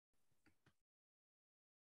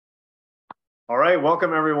All right,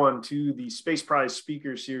 welcome everyone to the Space Prize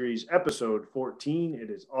Speaker Series, episode 14. It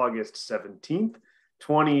is August 17th,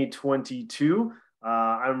 2022.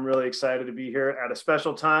 I'm really excited to be here at a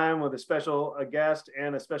special time with a special guest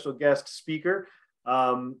and a special guest speaker.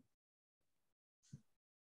 My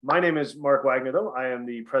name is Mark Wagner, though. I am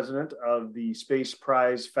the president of the Space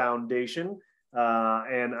Prize Foundation,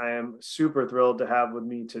 and I am super thrilled to have with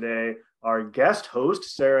me today our guest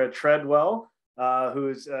host, Sarah Treadwell, who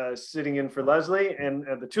is sitting in for Leslie, and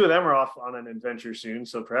the two of them are off on an adventure soon,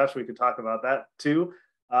 so perhaps we could talk about that too.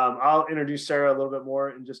 I'll introduce Sarah a little bit more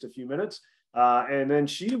in just a few minutes, and then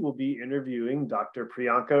she will be interviewing Dr.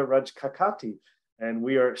 Priyanka Rajkakati, and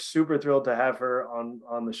we are super thrilled to have her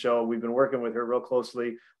on the show. We've been working with her real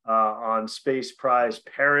closely on Space Prize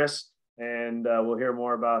Paris, and we'll hear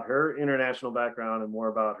more about her international background and more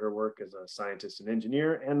about her work as a scientist and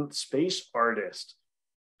engineer and space artist.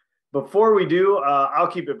 Before we do, I'll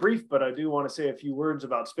keep it brief, but I do want to say a few words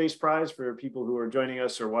about Space Prize for people who are joining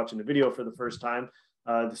us or watching the video for the first time.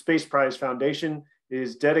 The Space Prize Foundation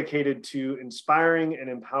is dedicated to inspiring and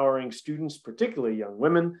empowering students, particularly young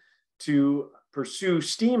women, to pursue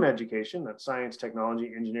STEAM education, that's science, technology,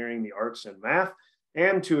 engineering, the arts, and math,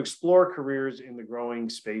 and to explore careers in the growing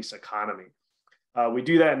space economy. We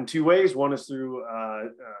do that in two ways. One is through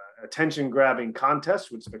attention-grabbing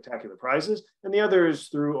contests with spectacular prizes, and the other is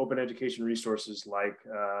through open education resources like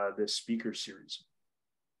this speaker series.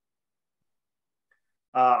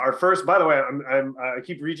 Our first, by the way, I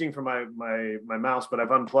keep reaching for my mouse, but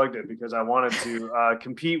I've unplugged it because I wanted to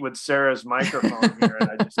compete with Sarah's microphone here,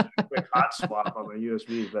 and I just did a quick hot swap on my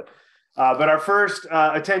USB. But our first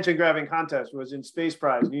attention-grabbing contest was in Space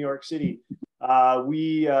Prize, New York City.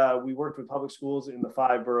 We worked with public schools in the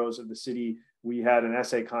 5 boroughs of the city. We had an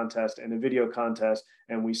essay contest and a video contest,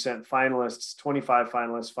 and we sent finalists, 25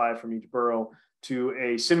 finalists, 5 from each borough, to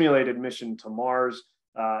a simulated mission to Mars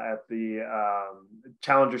at the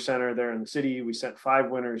Challenger Center there in the city. We sent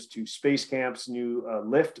 5 winners to Space Camp's new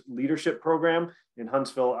LIFT leadership program in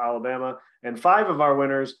Huntsville, Alabama, and 5 of our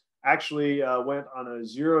winners actually went on a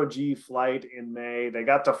 0G flight in May. They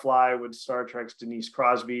got to fly with Star Trek's Denise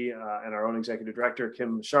Crosby and our own executive director,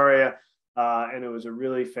 Kim Macharia, and it was a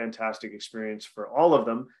really fantastic experience for all of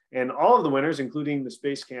them. And all of the winners, including the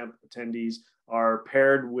Space Camp attendees, are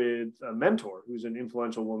paired with a mentor who's an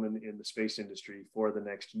influential woman in the space industry for the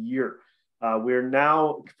next year. We're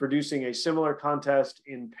now producing a similar contest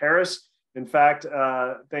in Paris. In fact,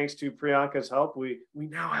 thanks to Priyanka's help, we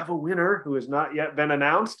now have a winner who has not yet been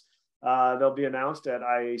announced. They'll be announced at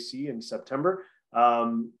IAC in September.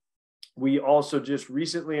 We also just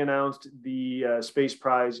recently announced the Space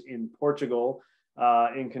Prize in Portugal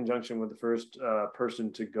in conjunction with the first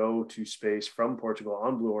person to go to space from Portugal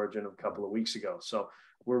on Blue Origin a couple of weeks ago. So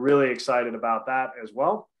we're really excited about that as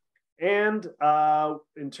well. And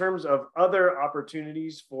in terms of other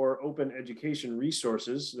opportunities for open education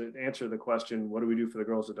resources that answer the question, what do we do for the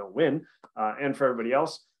girls that don't win, and for everybody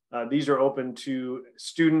else, these are open to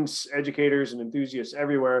students, educators, and enthusiasts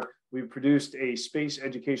everywhere. We've produced a space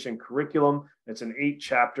education curriculum. It's an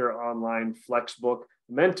 8-chapter online flex book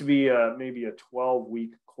meant to be maybe a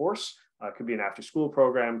 12-week course. Could be an after-school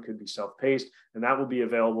program, could be self-paced, and that will be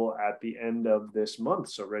available at the end of this month,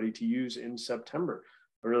 so ready to use in September.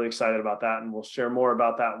 We're really excited about that, and we'll share more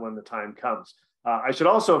about that when the time comes. I should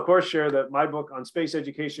also, of course, share that my book on space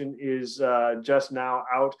education is just now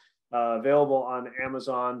out, available on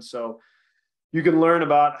Amazon. So you can learn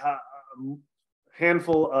about a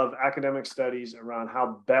handful of academic studies around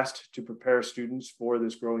how best to prepare students for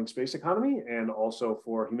this growing space economy and also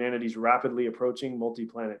for humanity's rapidly approaching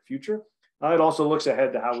multi-planet future. It also looks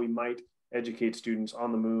ahead to how we might educate students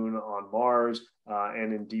on the moon, on Mars,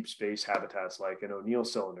 and in deep space habitats like an O'Neill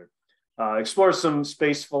cylinder. Explores some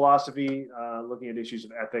space philosophy, looking at issues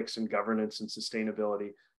of ethics and governance and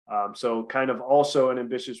sustainability. So kind of also an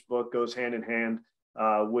ambitious book, goes hand in hand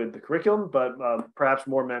with the curriculum, but perhaps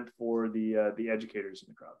more meant for the educators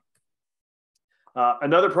in the crowd.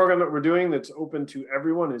 Another program that we're doing that's open to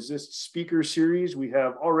everyone is this speaker series. We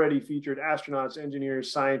have already featured astronauts,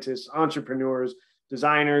 engineers, scientists, entrepreneurs,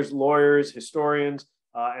 designers, lawyers, historians,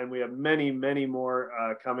 and we have many, many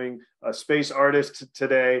more coming. Space artists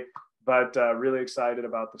today, but really excited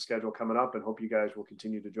about the schedule coming up and hope you guys will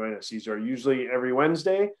continue to join us. These are usually every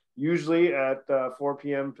Wednesday, usually at 4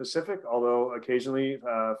 p.m. Pacific, although occasionally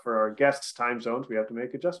for our guests' time zones, we have to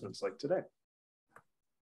make adjustments like today.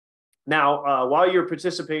 Now, while you're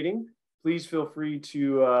participating, please feel free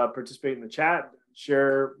to participate in the chat,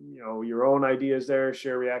 share your own ideas there,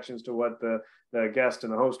 share reactions to what the the guest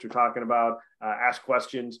and the host are talking about, ask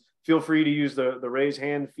questions. Feel free to use the raise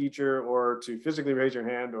hand feature, or to physically raise your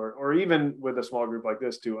hand, or even with a small group like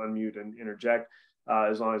this to unmute and interject,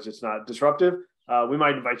 as long as it's not disruptive. We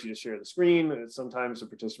might invite you to share the screen. Sometimes the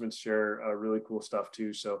participants share really cool stuff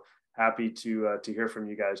too. So happy to hear from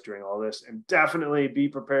you guys during all this, and definitely be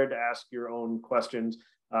prepared to ask your own questions.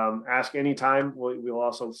 Ask anytime. We'll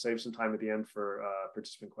also save some time at the end for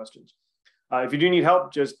participant questions. If you do need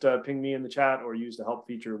help, just ping me in the chat or use the help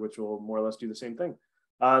feature, which will more or less do the same thing.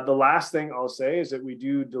 The last thing I'll say is that we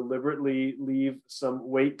do deliberately leave some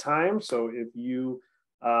wait time. So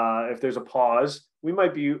if there's a pause, we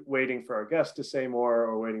might be waiting for our guest to say more,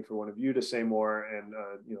 or waiting for one of you to say more. And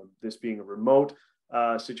this being a remote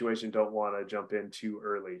situation, don't want to jump in too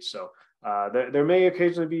early. So there may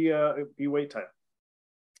occasionally be wait time.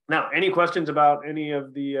 Now, any questions about any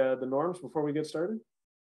of the norms before we get started?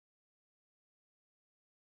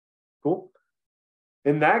 Cool.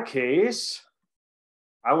 In that case,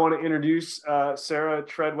 I want to introduce Sarah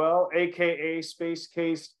Treadwell, aka Space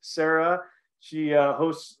Case Sarah. She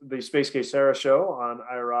hosts the Space Case Sarah show on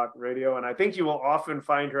iROC Radio, and I think you will often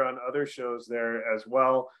find her on other shows there as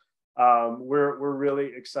well. We're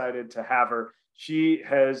really excited to have her. She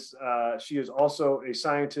is also a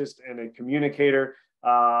scientist and a communicator.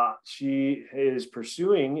 She is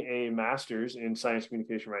pursuing a master's in science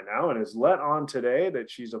communication right now, and has let on today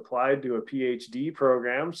that she's applied to a PhD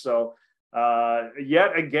program. So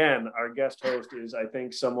yet again, our guest host is, I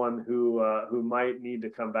think, someone who might need to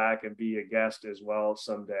come back and be a guest as well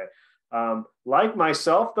someday. Like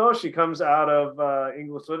myself, though, she comes out of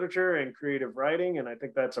English literature and creative writing, and I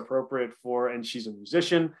think that's appropriate and she's a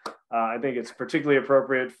musician. I think it's particularly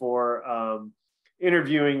appropriate for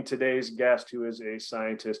interviewing today's guest, who is a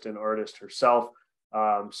scientist and artist herself.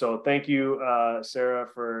 So thank you, Sarah,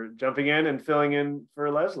 for jumping in and filling in for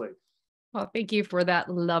Leslie. Well, thank you for that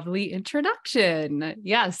lovely introduction.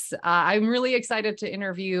 Yes, I'm really excited to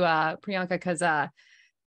interview Priyanka, because,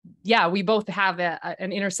 we both have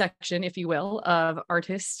an intersection, if you will, of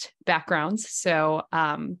artist backgrounds. So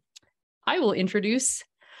I will introduce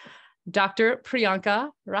Dr.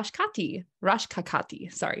 Priyanka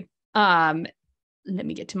Rajkakati. Sorry. Let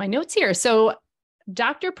me get to my notes here. So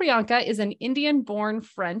Dr. Priyanka is an Indian-born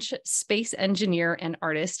French space engineer and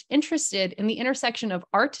artist interested in the intersection of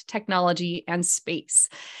art, technology, and space.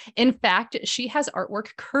 In fact, she has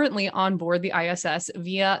artwork currently on board the ISS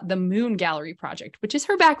via the Moon Gallery project, which is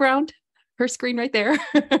her background, her screen right there.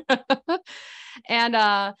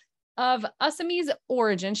 And of Assamese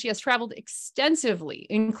origin, she has traveled extensively,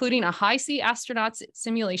 including a high-sea astronaut's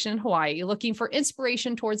simulation in Hawaii, looking for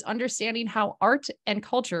inspiration towards understanding how art and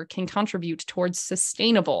culture can contribute towards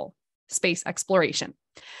sustainable space exploration.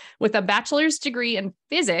 With a bachelor's degree in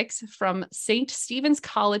physics from St. Stephen's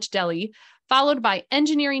College, Delhi, followed by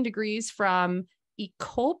engineering degrees from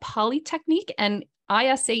Ecole Polytechnique and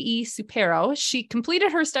ISAE Supero, she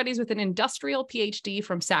completed her studies with an industrial PhD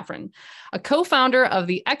from Saffron. A co-founder of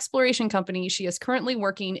the exploration company, she is currently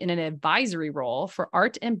working in an advisory role for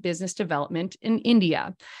art and business development in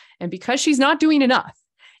India. And because she's not doing enough,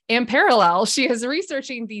 in parallel, she is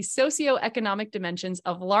researching the socioeconomic dimensions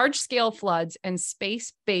of large-scale floods and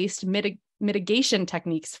space-based mitigation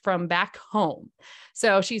techniques from back home.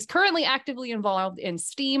 So she's currently actively involved in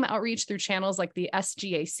STEAM outreach through channels like the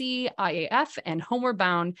SGAC, IAF, and Homeward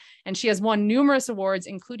Bound. And she has won numerous awards,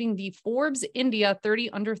 including the Forbes India 30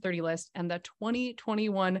 Under 30 list and the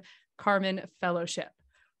 2021 Carmen Fellowship.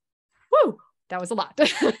 Woo! That was a lot.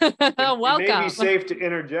 Welcome. It may be safe to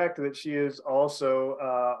interject that she is also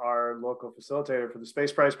our local facilitator for the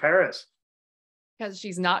Space Prize Paris. Because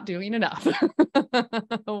she's not doing enough.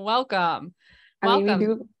 Welcome. I mean, we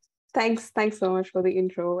do. Thanks so much for the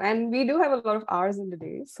intro. And we do have a lot of hours in the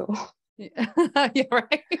day, so. Yeah,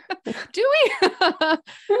 right. Do we?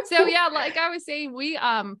 So yeah, like I was saying, we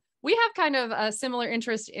have kind of a similar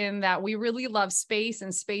interest in that we really love space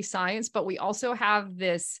and space science, but we also have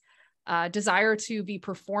this desire to be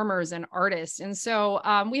performers and artists. And so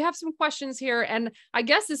we have some questions here, and I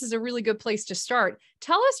guess this is a really good place to start.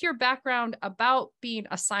 Tell us your background about being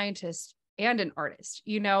a scientist and an artist.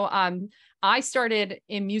 You know, I started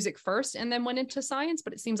in music first and then went into science,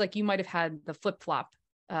 but it seems like you might have had the flip-flop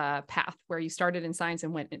path where you started in science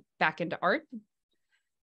and went back into art.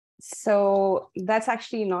 So that's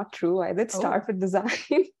actually not true. I did start with design.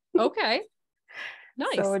 Okay.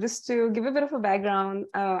 Nice. So just to give a bit of a background,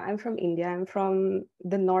 I'm from India. I'm from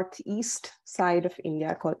the northeast side of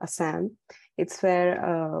India called Assam. It's where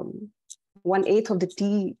 1/8 of the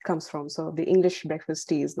tea comes from. So the English breakfast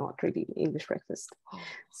tea is not really English breakfast.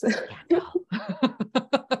 So,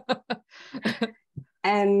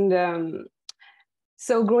 and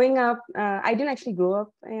So growing up, I didn't actually grow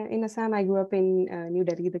up in Assam. I grew up in New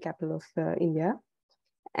Delhi, the capital of India.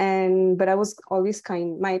 But I was always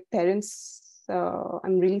kind. My parents,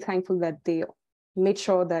 I'm really thankful that they made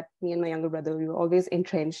sure that me and my younger brother, we were always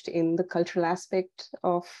entrenched in the cultural aspect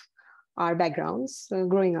of our backgrounds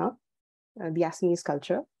growing up, the Assamese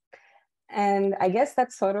culture. And I guess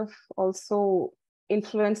that sort of also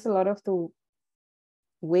influenced a lot of the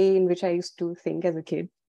way in which I used to think as a kid,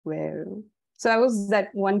 so I was that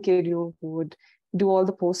one kid, who would do all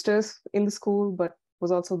the posters in the school, but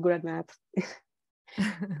was also good at math.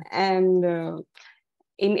 And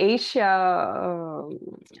in Asia,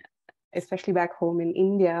 especially back home in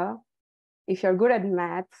India, if you're good at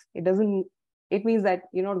math, it means that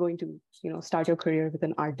you're not going to, start your career with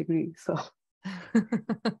an art degree. So,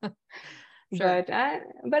 sure.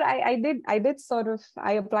 But I did sort of,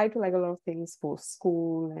 I applied to like a lot of things post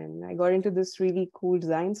school, and I got into this really cool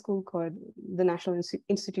design school called the National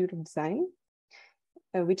Institute of Design,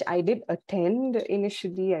 which I did attend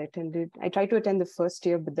initially. I tried to attend the first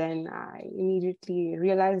year, but then I immediately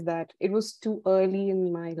realized that it was too early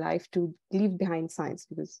in my life to leave behind science,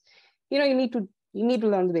 because, you need to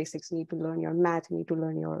learn the basics. You need to learn your math. You need to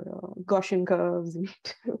learn your Gaussian curves. You need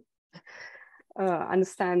to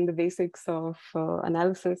understand the basics of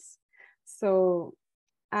analysis. So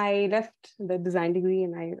I left the design degree,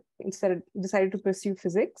 and I instead decided to pursue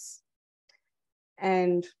physics.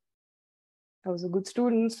 And I was a good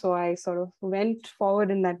student, so I sort of went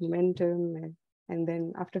forward in that momentum. And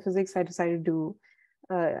then after physics, I decided to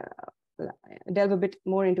delve a bit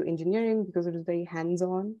more into engineering, because it was very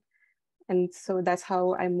hands-on. And so that's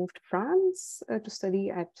how I moved to France to study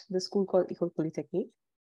at the school called École Polytechnique.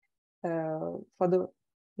 For the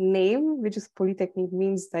name, which is Polytechnique,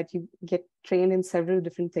 means that you get trained in several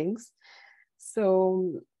different things.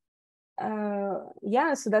 So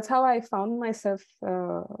so that's how I found myself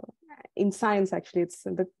in science. Actually, it's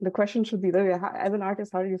the question should be, as an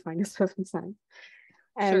artist, how do you find yourself in science?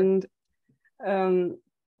 And sure.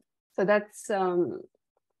 So that's and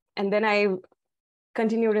then I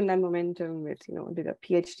continued in that momentum with, did a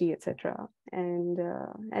PhD, etc. And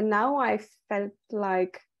now I felt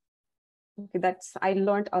like, okay, I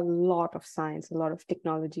learned a lot of science, a lot of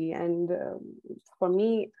technology. And for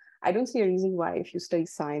me, I don't see a reason why, if you study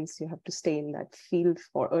science, you have to stay in that field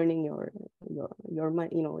for earning your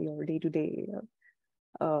money, your day-to-day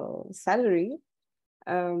salary.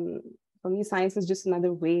 For me, science is just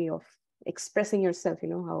another way of expressing yourself.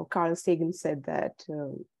 How Carl Sagan said that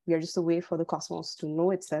we are just a way for the cosmos to know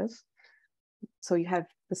itself. So you have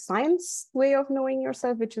the science way of knowing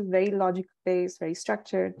yourself, which is very logic-based, very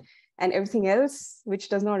structured, and everything else, which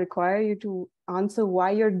does not require you to answer why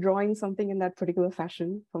you're drawing something in that particular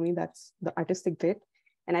fashion. For me, that's the artistic bit.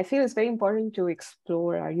 And I feel it's very important to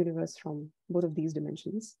explore our universe from both of these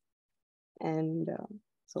dimensions. And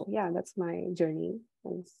so, yeah, that's my journey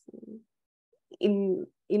in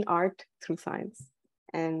art through science.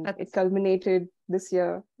 And it culminated this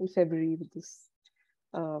year in February with this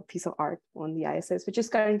piece of art on the ISS, which is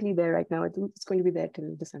currently there right now. It's going to be there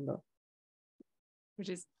till December. Which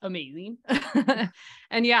is amazing. And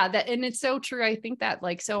and it's so true. I think that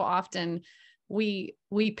like so often we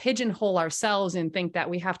pigeonhole ourselves and think that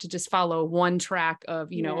we have to just follow one track of,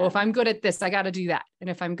 if I'm good at this, I got to do that. And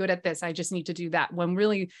if I'm good at this, I just need to do that. When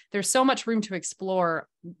really there's so much room to explore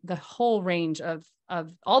the whole range of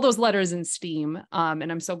all those letters in STEAM. And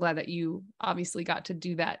I'm so glad that you obviously got to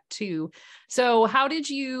do that too. So how did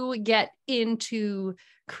you get into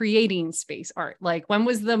creating space art? Like, when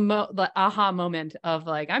was the aha moment of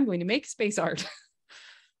like, I'm going to make space art?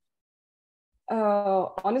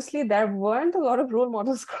 Honestly, there weren't a lot of role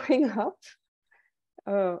models growing up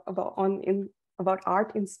about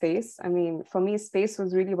art in space. I mean, for me, space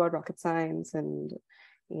was really about rocket science and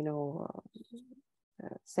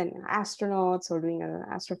sending astronauts or doing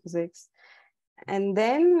astrophysics. And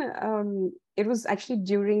then it was actually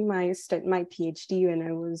during my PhD, when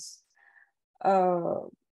I was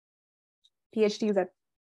PhD is that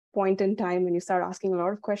point in time when you start asking a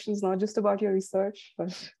lot of questions, not just about your research,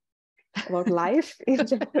 but about life in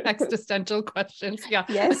general. Existential questions. Yeah.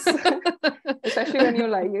 Yes. Especially when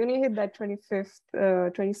you hit that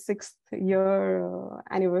 26th year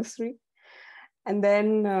anniversary. And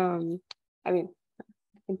then, I mean,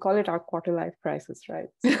 you can call it our quarter life crisis, right?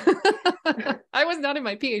 I was not in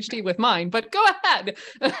my PhD with mine, but go ahead.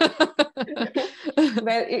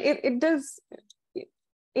 Well,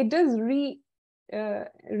 it does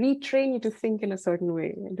retrain you to think in a certain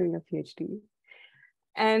way doing a PhD.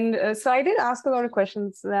 And so I did ask a lot of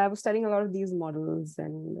questions. I was studying a lot of these models,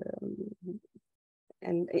 and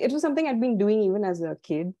it was something I'd been doing even as a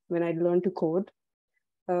kid when I'd learned to code.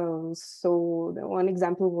 So the one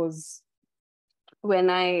example was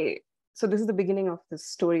so this is the beginning of the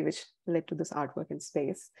story which led to this artwork in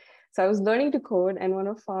space. So I was learning to code, and one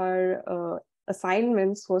of our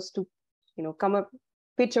assignments was to,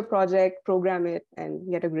 pitch a project, program it, and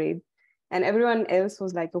get a grade. And everyone else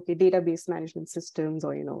was like, okay, database management systems,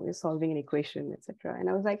 or, you're solving an equation, etc. And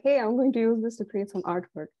I was like, hey, I'm going to use this to create some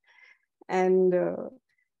artwork. And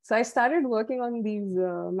so I started working on these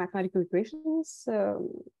mathematical equations.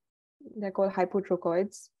 They're called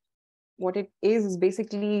hypotrochoids. What it is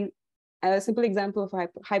basically a simple example of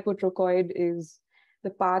hypotrochoid is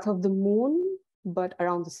the path of the moon, but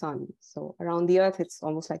around the sun. So around the Earth, it's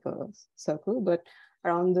almost like a circle, but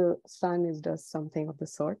around the sun it does something of the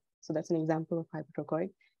sort. So that's an example of hypotrochoid.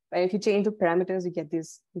 But if you change the parameters, you get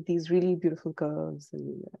these really beautiful curves.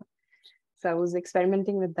 And so I was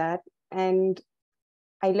experimenting with that, and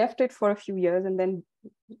I left it for a few years, and then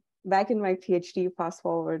back in my PhD, fast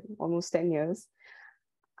forward almost 10 years,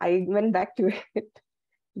 I went back to it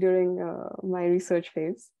during my research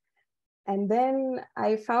phase. And then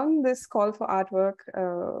I found this call for artwork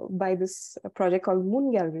by this project called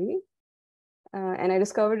Moon Gallery. And I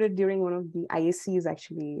discovered it during one of the IACs,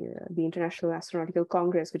 actually, the International Astronautical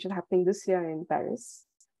Congress, which is happening this year in Paris.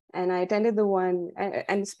 And I attended the one,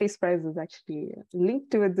 and Space Prize is actually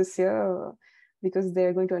linked to it this year because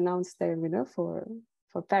they're going to announce their winner for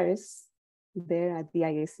Paris there at the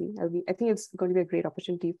IAC. I think it's going to be a great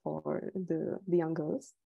opportunity for the young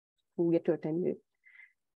girls who get to attend it.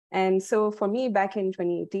 And so for me, back in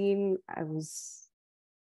 2018,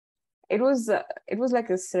 it was like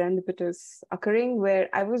a serendipitous occurring where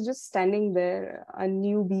I was just standing there, a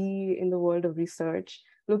newbie in the world of research,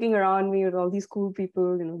 looking around me with all these cool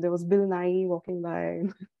people. There was Bill Nye walking by.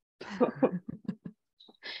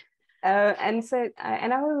 And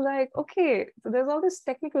I was like, okay, so there's all this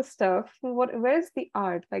technical stuff. Where's the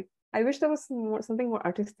art? Like, I wish there was something more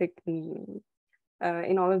artistic in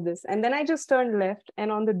all of this. And then I just turned left,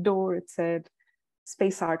 and on the door it said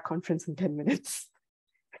Space Art Conference in 10 minutes.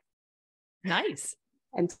 Nice.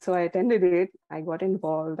 And so I attended it. I got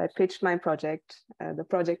involved. I pitched my project, the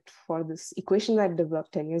project for this equation that I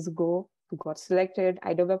developed 10 years ago. Got selected.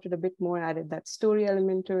 I developed it a bit more, added that story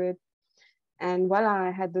element to it. And voila,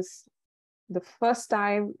 I had the first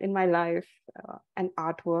time in my life, an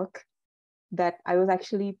artwork that I was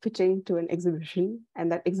actually pitching to an exhibition.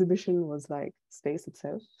 And that exhibition was like space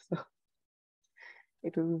itself. So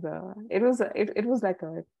it was like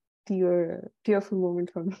a tearful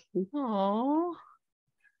moment for me. Aww.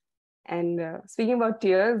 And speaking about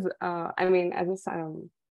tears, I mean,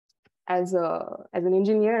 as an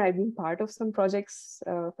engineer, I've been part of some projects.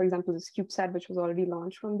 For example, this CubeSat, which was already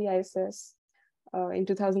launched from the ISS in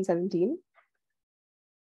 2017,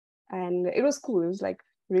 and it was cool. It was like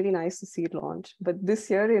really nice to see it launch. But this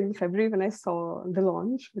year in February, when I saw the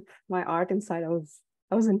launch with my art inside, I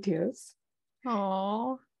was in tears.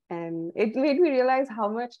 Aww. And it made me realize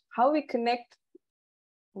how we connect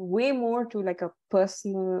way more to like a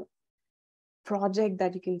personal project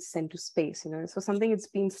that you can send to space, So something that's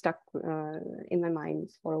been stuck in my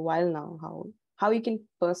mind for a while now, how you can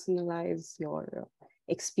personalize your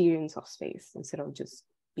experience of space instead of just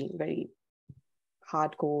being very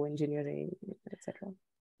hardcore engineering, etc.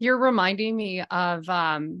 You're reminding me of,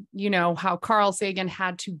 how Carl Sagan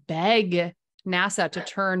had to beg NASA to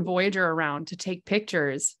turn Voyager around to take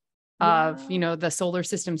pictures of, the solar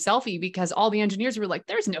system selfie, because all the engineers were like,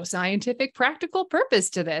 there's no scientific practical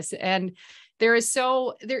purpose to this. And there is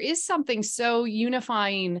something so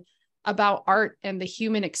unifying about art and the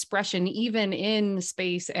human expression, even in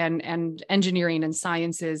space and engineering and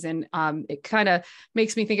sciences. And it kind of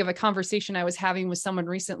makes me think of a conversation I was having with someone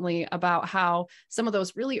recently about how some of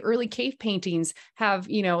those really early cave paintings have,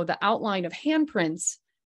 the outline of handprints.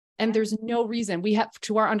 And there's no reason, we have,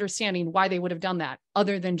 to our understanding, why they would have done that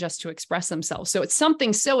other than just to express themselves. So it's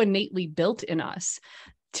something so innately built in us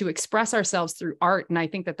to express ourselves through art. And I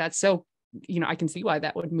think that that's so, I can see why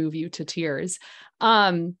that would move you to tears.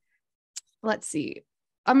 Let's see.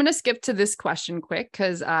 I'm going to skip to this question quick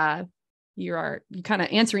because you're kind of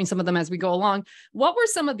answering some of them as we go along. What were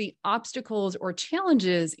some of the obstacles or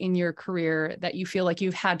challenges in your career that you feel like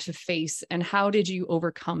you've had to face, and how did you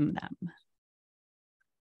overcome them?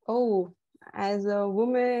 Oh, as a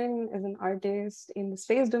woman, as an artist in the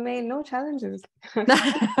space domain, no challenges.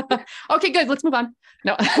 Okay, good. Let's move on.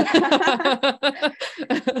 No.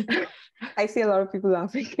 I see a lot of people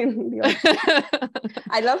laughing in the audience.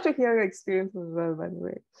 I'd love to hear your experience as well, by the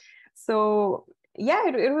way. So yeah,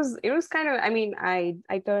 it was kind of, I mean, I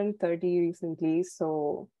turned 30 recently,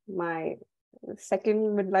 so my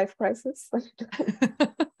second midlife crisis.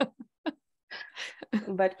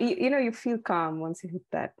 but you feel calm once you hit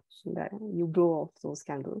that you blow off those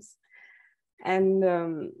candles.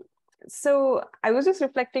 And so I was just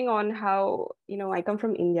reflecting on how, I come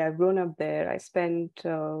from India. I've grown up there. I spent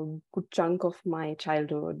a good chunk of my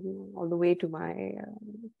childhood, all the way to my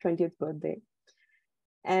 20th birthday.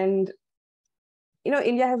 And,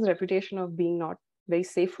 India has a reputation of being not very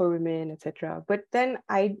safe for women, etc. But then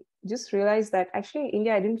I just realized that actually in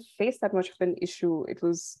India, I didn't face that much of an issue. It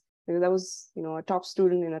was because I was, a top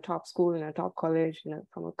student in a top school, in a top college,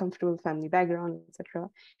 from a comfortable family background, etc.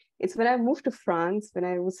 It's when I moved to France, when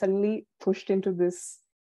I was suddenly pushed into this,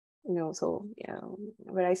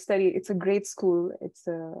 where I study. It's a great school.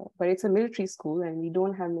 But it's a military school, and we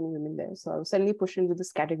don't have many women there. So I was suddenly pushed into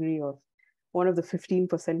this category of one of the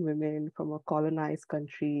 15% women from a colonized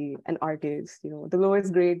country, an artist, the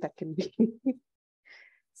lowest grade that can be.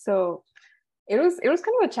 So it was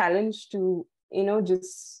kind of a challenge to,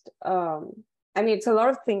 just, it's a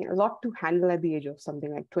lot to handle at the age of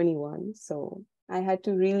something like 21. So I had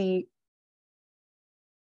to really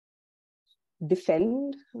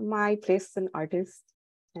defend my place as an artist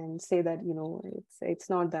and say that, it's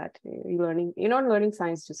not that you're not learning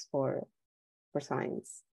science just for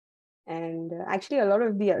science. And actually, a lot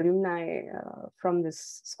of the alumni from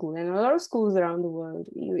this school, and a lot of schools around the world,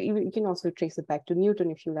 you can also trace it back to Newton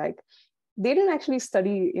if you like, they didn't actually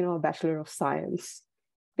study, a Bachelor of Science.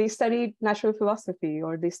 They studied natural philosophy,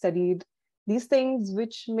 or they studied these things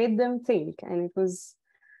which made them think. And it was,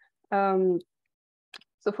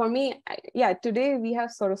 so for me, today we have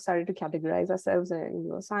sort of started to categorize ourselves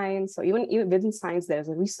in science. So even within science, there's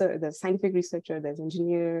there's scientific researcher, there's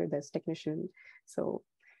engineer, there's technician. So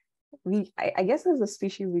I guess as a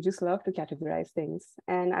species, we just love to categorize things.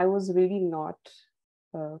 And I was really not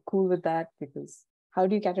cool with that, because how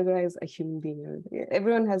do you categorize a human being?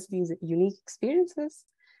 Everyone has these unique experiences.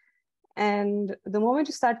 And the moment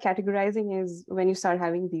you start categorizing is when you start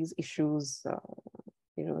having these issues,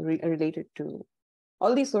 related to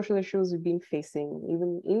all these social issues we've been facing,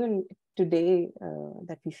 even today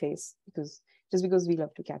that we face, because we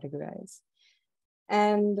love to categorize.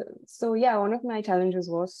 And so, one of my challenges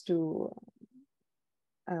was to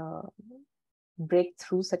break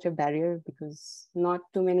through such a barrier, because not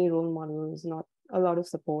too many role models, not a lot of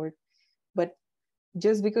support. But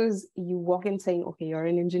just because you walk in saying, okay, you're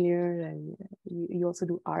an engineer and you also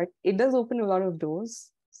do art, it does open a lot of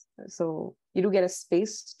doors. So you do get a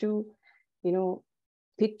space to,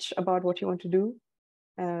 pitch about what you want to do.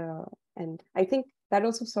 And I think that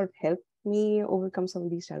also sort of helped me overcome some of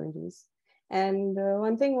these challenges. And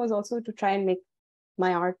one thing was also to try and make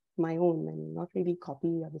my art my own, and not really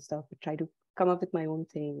copy other stuff, but try to come up with my own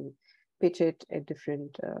thing, pitch it at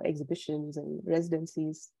different exhibitions and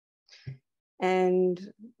residencies. And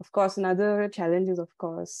of course, another challenge is,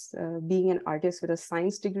 being an artist with a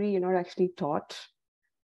science degree, you're not actually taught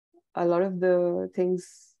a lot of the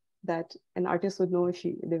things that an artist would know if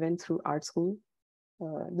they went through art school,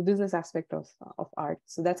 the business aspect of art.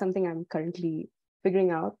 So that's something I'm currently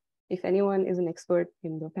figuring out. If anyone is an expert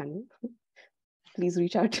in the panel, please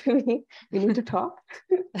reach out to me. We need to talk.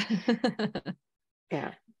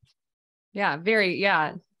 Yeah.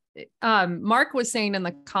 Yeah. Mark was saying in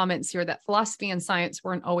the comments here that philosophy and science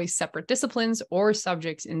weren't always separate disciplines or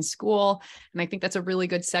subjects in school. And I think that's a really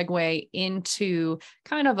good segue into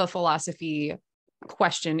kind of a philosophy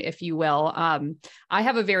question, if you will. I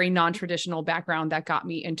have a very non-traditional background that got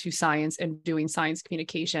me into science and doing science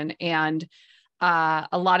communication. And a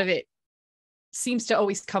lot of it seems to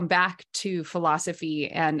always come back to philosophy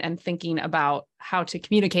and thinking about how to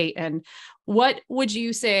communicate. And what would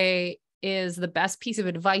you say is the best piece of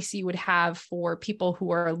advice you would have for people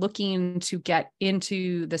who are looking to get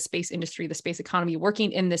into the space industry, the space economy,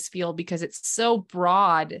 working in this field, because it's so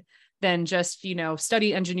broad than just,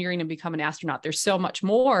 study engineering and become an astronaut? There's so much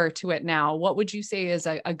more to it now. What would you say is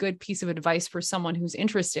a good piece of advice for someone who's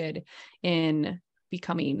interested in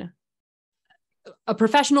becoming a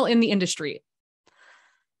professional in the industry?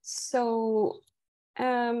 So,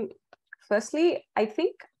 firstly, I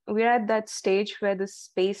think we're at that stage where the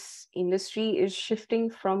space industry is shifting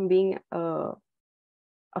from being a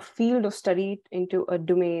field of study into a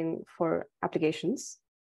domain for applications.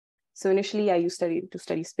 So initially, you studied to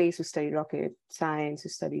study space, you studied rocket science, you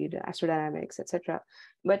studied astrodynamics, etc.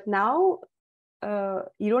 But now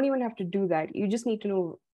you don't even have to do that. You just need to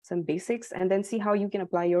know some basics and then see how you can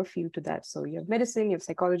apply your field to that. So you have medicine, you have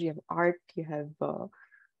psychology, you have art, you have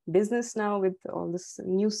business now with all this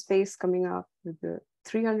new space coming up with the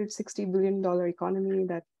 $360 billion economy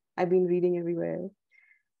that I've been reading everywhere.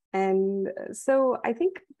 And so I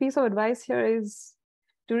think piece of advice here is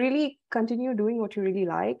to really continue doing what you really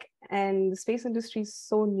like. And the space industry is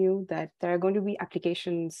so new that there are going to be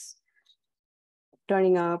applications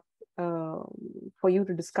turning up for you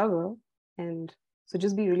to discover. And so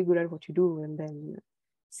just be really good at what you do, and then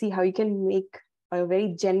see how you can make a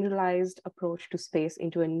very generalized approach to space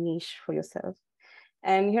into a niche for yourself.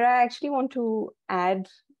 And here I actually want to add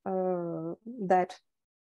that,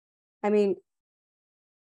 I mean,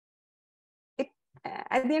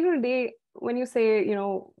 at the end of the day, when you say,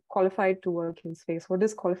 qualified to work in space, what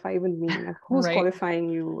does qualify even mean? Like, who's Right. qualifying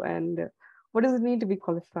you, and what does it mean to be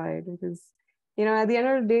qualified? Because, at the end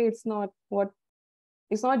of the day, it's not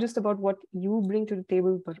just about what you bring to the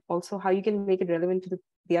table, but also how you can make it relevant to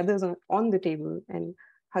the others on the table, and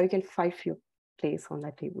how you can fight for your place on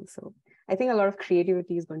that table. So I think a lot of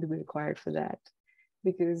creativity is going to be required for that,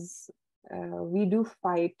 because we do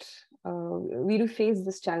face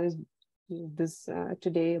this challenge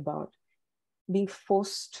today about being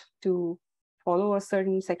forced to follow a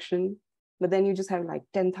certain section, but then you just have like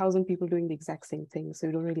 10,000 people doing the exact same thing. So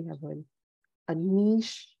you don't really have a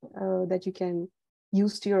niche that you can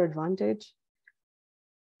use to your advantage.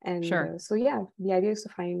 And Sure. so yeah, the idea is to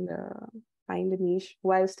find a niche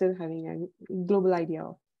while still having a global idea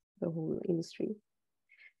of the whole industry.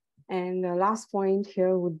 And the last point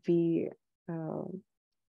here would be,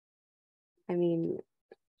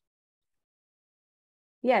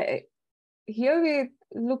 here we're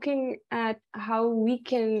looking at how we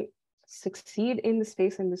can succeed in the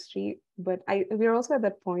space industry, but we're also at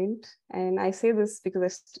that point, and I say this because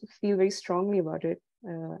I feel very strongly about it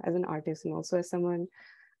as an artist, and also as someone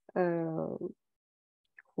who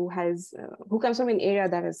comes from an area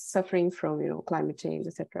that is suffering from climate change,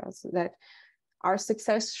 etc. So that our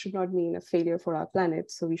success should not mean a failure for our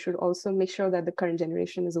planet. So we should also make sure that the current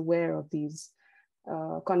generation is aware of these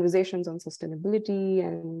conversations on sustainability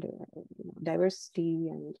and diversity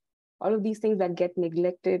and all of these things that get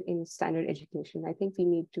neglected in standard education. I think we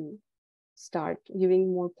need to start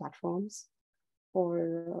giving more platforms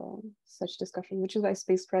for such discussion, which is why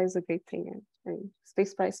Space Prize is a great thing. And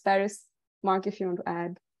Space Prize Paris, Mark, if you want to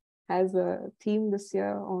add, has a theme this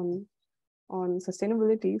year on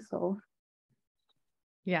sustainability. So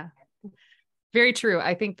Yeah, very true.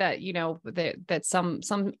 I think that, that some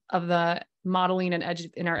of the modeling and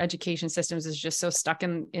in our education systems is just so stuck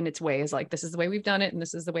in its ways. Like, this is the way we've done it, and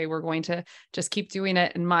this is the way we're going to just keep doing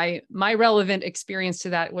it. And my relevant experience to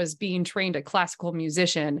that was being trained a classical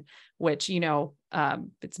musician, which,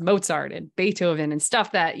 it's Mozart and Beethoven and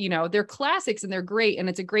stuff that, they're classics and they're great. And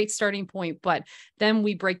it's a great starting point, but then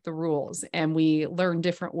we break the rules and we learn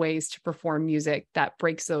different ways to perform music that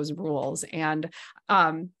breaks those rules. And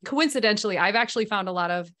coincidentally, I've actually found a lot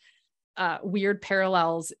of weird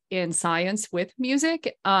parallels in science with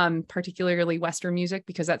music, particularly Western music,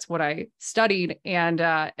 because that's what I studied. And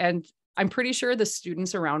I'm pretty sure the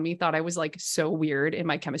students around me thought I was like so weird in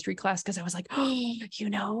my chemistry class, because I was like,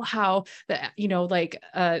 oh, how like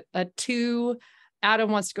a 2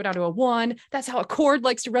 atom wants to go down to a 1. That's how a chord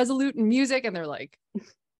likes to resolute in music. And they're like,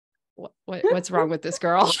 what's wrong with this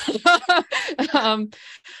girl?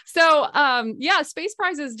 Space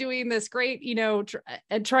Prize is doing this great,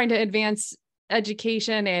 trying to advance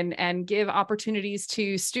education and give opportunities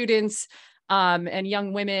to students and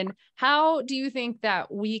young women. How do you think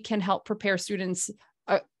that we can help prepare students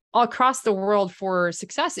across the world for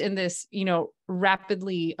success in this,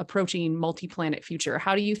 rapidly approaching multi-planet future?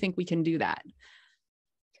 How do you think we can do that?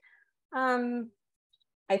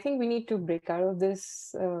 I think we need to break out of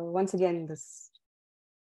this, once again, this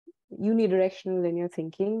unidirectional linear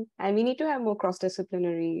thinking, and we need to have more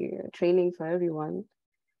cross-disciplinary training for everyone.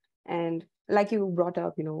 And like you brought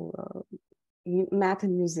up, math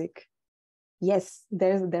and music. Yes,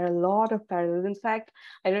 there are a lot of parallels. In fact,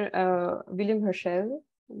 William Herschel,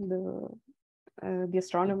 the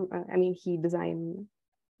astronomer, he designed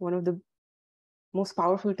one of the most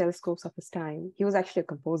powerful telescopes of his time. He was actually a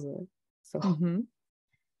composer. So. Mm-hmm.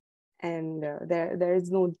 And there is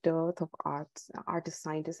no dearth of artist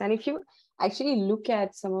scientists. And if you actually look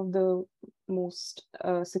at some of the most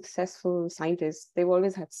successful scientists, they've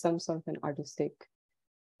always had some sort of an artistic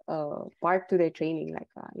part to their training. Like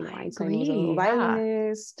Einstein was a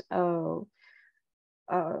violinist.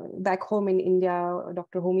 Back home in India,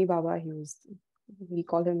 Dr. Homi Bhabha, we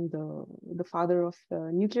call him the father of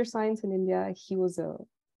nuclear science in India. He was a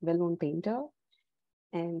well-known painter.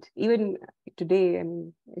 And even today,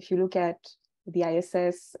 if you look at the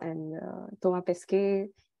ISS and Thomas Pesquet,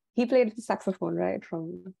 he played the saxophone, right,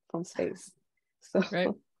 from space. So, right.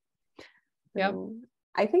 Yep.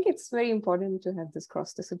 I think it's very important to have this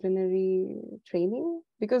cross-disciplinary training,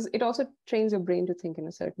 because it also trains your brain to think in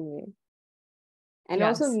a certain way. And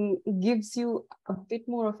also gives you a bit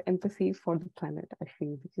more of empathy for the planet, I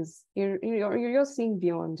feel, because you're seeing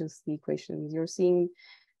beyond just the equations. You're seeing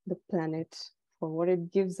the planet for what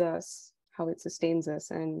it gives us, how it sustains us,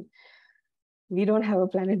 and we don't have a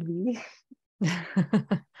planet B.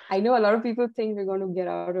 I know a lot of people think we're going to get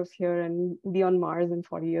out of here and be on Mars in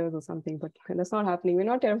 40 years or something, but that's not happening. We're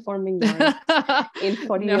not terraforming Mars in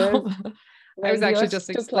 40 years. I was actually just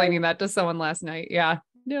explaining that to someone last night. Yeah.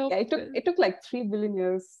 No. Yeah, it took like 3 billion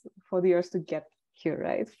years for the Earth to get here,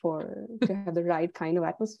 right? To have the right kind of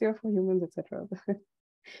atmosphere for humans, etc.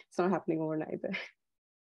 It's not happening overnight there.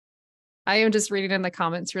 I am just reading in the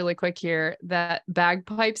comments really quick here that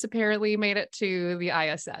bagpipes apparently made it to the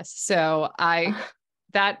ISS. So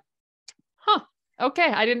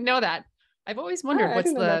okay, I didn't know that. I've always wondered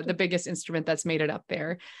what's the biggest instrument that's made it up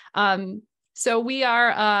there. So we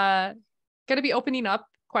are going to be opening up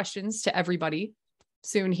questions to everybody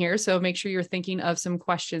soon here. So make sure you're thinking of some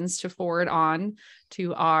questions to forward on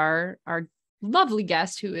to our lovely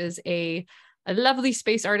guest, who is a lovely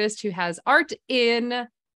space artist who has art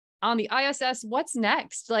on the ISS. What's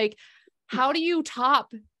next? Like, how do you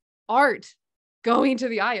top art going to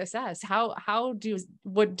the ISS?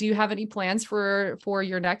 Do you have any plans for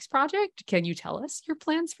your next project? Can you tell us your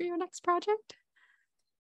plans for your next project?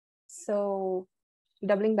 So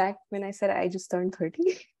doubling back when I said I just turned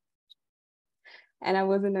 30 and I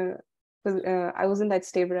was in that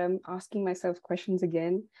state where I'm asking myself questions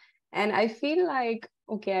again. And I feel like,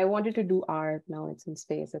 okay, I wanted to do art, now it's in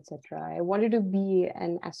space, etc. I wanted to be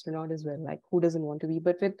an astronaut as well. Like, who doesn't want to be?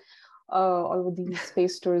 But with all of these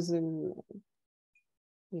space tourism,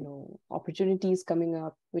 opportunities coming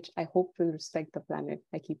up, which I hope will respect the planet.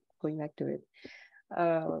 I keep going back to it.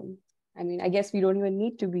 I mean, I guess we don't even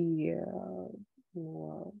need to be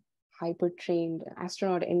hyper trained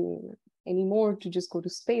astronaut anymore to just go to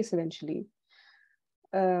space eventually.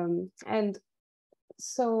 And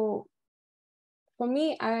so for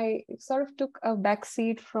me, I sort of took a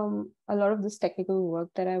backseat from a lot of this technical work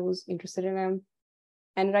that I was interested in.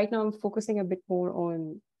 And right now I'm focusing a bit more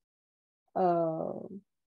on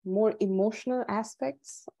more emotional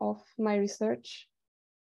aspects of my research.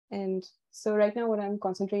 And so right now what I'm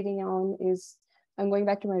concentrating on is I'm going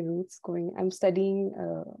back to my roots. I'm studying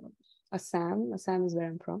Assam. Assam is where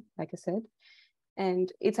I'm from, like I said.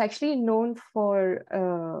 And it's actually known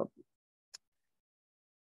for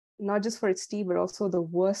not just for its tea, but also the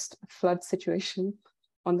worst flood situation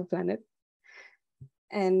on the planet.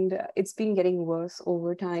 And it's been getting worse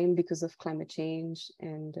over time because of climate change,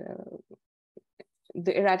 and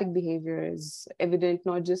the erratic behavior is evident,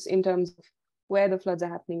 not just in terms of where the floods are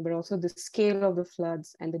happening, but also the scale of the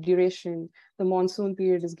floods and the duration. The monsoon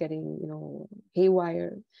period is getting,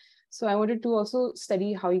 haywire. So I wanted to also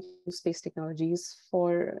study how you use space technologies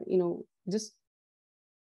for, just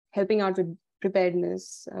helping out with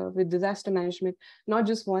preparedness, with disaster management, not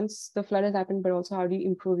just once the flood has happened, but also how do you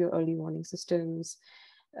improve your early warning systems,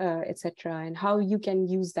 etc., and how you can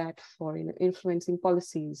use that for influencing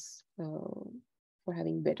policies, for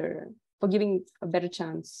giving a better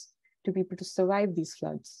chance to people to survive these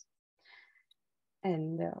floods.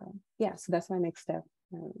 And so that's my next step,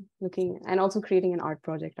 looking and also creating an art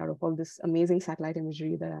project out of all this amazing satellite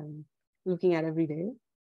imagery that I'm looking at every day.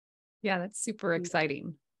 Yeah, that's super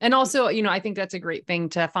exciting. And also, I think that's a great thing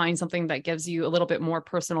to find something that gives you a little bit more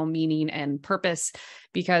personal meaning and purpose,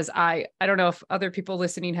 because I don't know if other people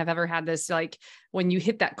listening have ever had this, like when you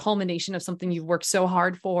hit that culmination of something you've worked so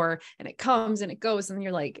hard for and it comes and it goes and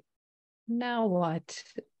you're like, now what?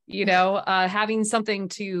 Having something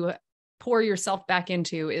to pour yourself back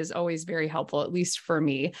into is always very helpful, at least for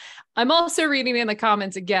me. I'm also reading in the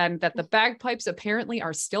comments again that the bagpipes apparently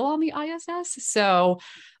are still on the ISS. So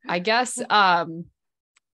I guess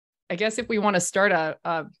if we want to start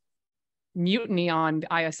a mutiny on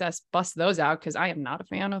ISS, bust those out, because I am not a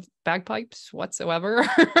fan of bagpipes whatsoever.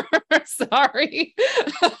 Sorry.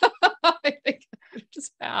 I think they're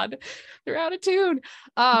just bad. They're out of tune.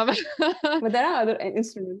 But there are other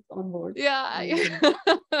instruments on board. Yeah.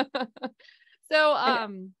 So,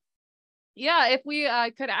 if we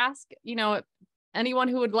could ask, anyone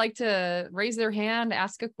who would like to raise their hand,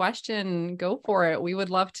 ask a question, go for it. We would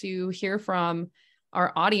love to hear from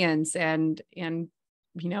our audience and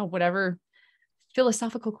whatever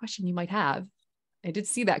philosophical question you might have. I did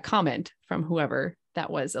see that comment from whoever that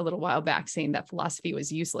was a little while back saying that philosophy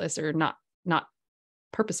was useless or not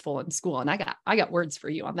purposeful in school, and I got words for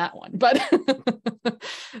you on that one. But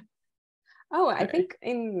I think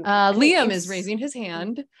Liam is raising his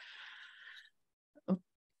hand.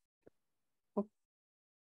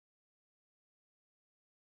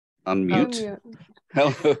 Unmute.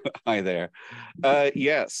 Hello, hi there.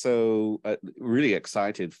 Yeah, so really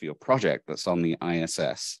excited for your project that's on the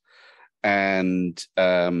ISS, and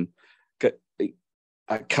a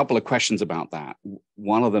couple of questions about that.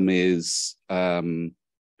 One of them is,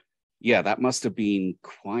 yeah, that must have been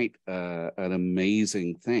quite an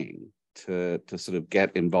amazing thing to sort of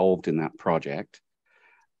get involved in that project,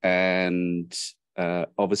 and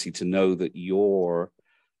obviously to know that your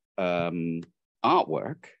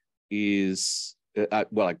artwork is.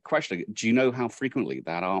 Well, a question, do you know how frequently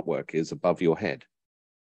that artwork is above your head?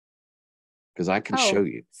 Because I can show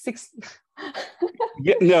you.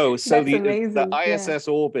 Yeah, no, so the ISS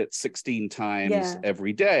orbits 16 times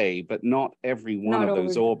every day, but not every one of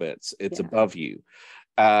those orbits, it's above you.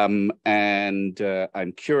 And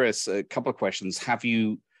I'm curious, a couple of questions. Have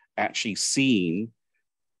you actually seen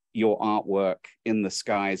your artwork in the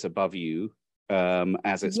skies above you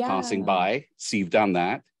as it's passing by? So you've done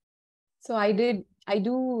that. So I went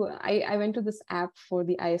to this app for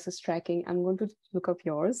the ISS tracking. I'm going to look up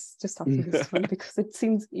yours just after this one, because it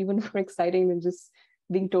seems even more exciting than just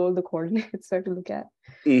being told the coordinates where to look at.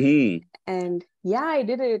 And yeah, I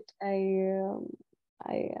did it.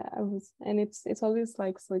 I was, and it's always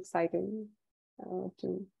like so exciting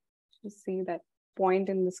to see that point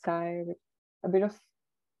in the sky with a bit of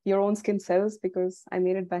your own skin cells, because I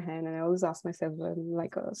made it by hand, and I always ask myself, I'm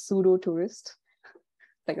like a pseudo tourist,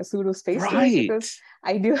 like a pseudo space tourist, because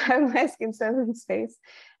I do have my skin cells in space.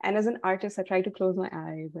 And as an artist, I try to close my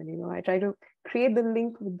eyes, and I try to create the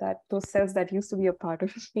link with those cells that used to be a part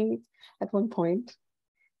of me at one point.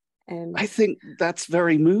 And I think that's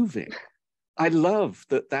very moving. I love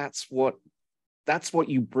that. That's what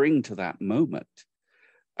you bring to that moment.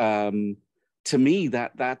 To me,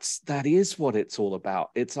 that is what it's all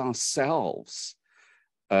about. It's ourselves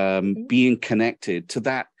being connected to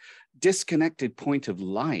that disconnected point of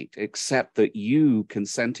light, except that you can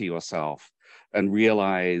center yourself and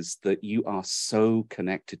realize that you are so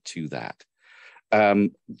connected to that.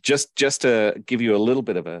 Just to give you a little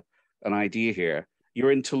bit of an idea here,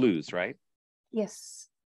 you're in Toulouse, right? Yes.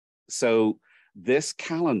 So this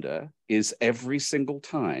calendar is every single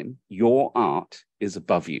time your art is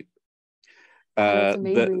above you. That's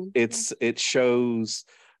amazing. It shows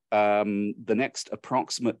the next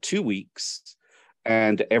approximate 2 weeks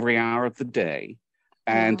and every hour of the day.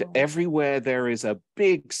 And everywhere there is a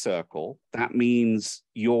big circle, that means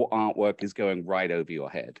your artwork is going right over your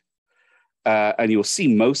head. And you'll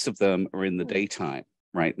see most of them are in the daytime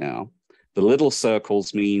right now. The little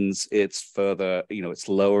circles means it's further, it's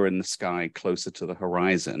lower in the sky, closer to the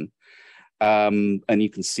horizon. And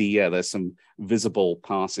you can see, there's some visible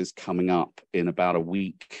passes coming up in about a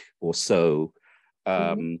week or so.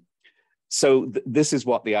 So this is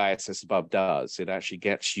what the ISS above does. It actually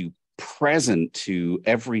gets you present to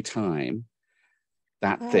every time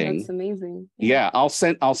that thing. That's amazing. Yeah, I'll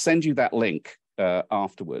send you that link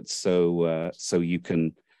afterwards, so you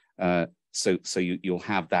can you'll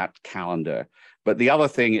have that calendar. But the other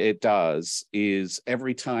thing it does is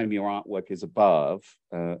every time your artwork is above,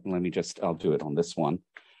 I'll do it on this one.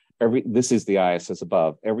 This is the ISS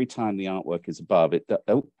above. Every time the artwork is above it,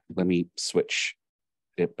 let me switch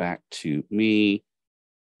it back to me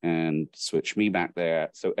and switch me back there.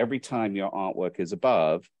 So every time your artwork is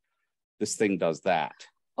above, this thing does that.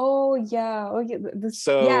 Oh yeah.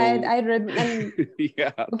 I read.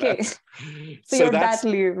 Yeah. Okay. So you're that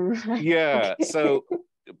live, right? Yeah. Okay. So,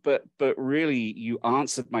 but really, you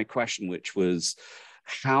answered my question, which was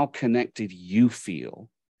how connected you feel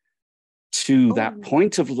to that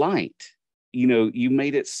point of light. You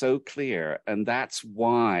made it so clear, and that's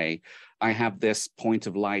why I have this point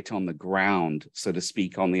of light on the ground, so to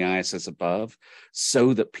speak, on the ISS above,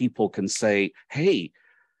 so that people can say, hey,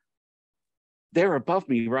 they're above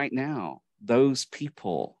me right now. Those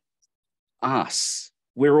people, us,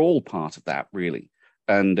 we're all part of that, really.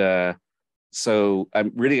 And so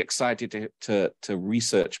I'm really excited to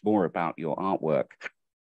research more about your artwork.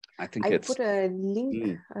 I put a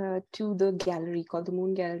link to the gallery called the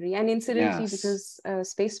Moon Gallery. And incidentally, because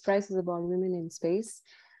Space Prize is about women in space,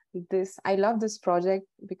 I love this project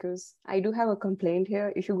because I do have a complaint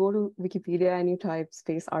here. If you go to Wikipedia and you type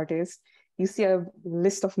space artist, you see a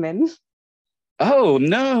list of men. Oh,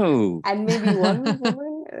 no. And maybe one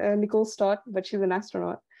woman, Nicole Stott, but she's an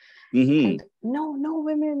astronaut. And no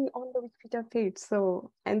women on the Wikipedia page.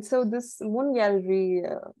 So this Moon Gallery,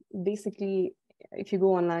 basically, if you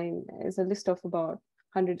go online, is a list of about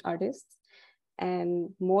 100 artists,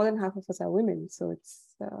 and more than half of us are women. So it's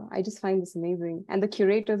I just find this amazing, and the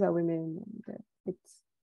curators are women.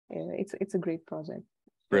 And it's a great project.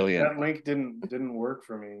 Brilliant. That link didn't work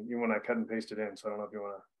for me even when I cut and pasted in. So I don't know if you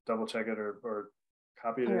want to double check it or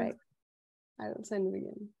Copy it All in. right. I will send it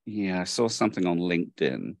again. Yeah, I saw something on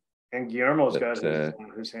LinkedIn. And Guillermo's got But,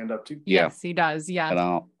 his hand up too. Yeah. Yes, he does. Yeah. And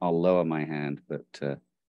I'll lower my hand, but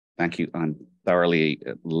thank you. I'm thoroughly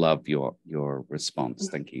love your response.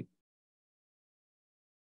 Thank you.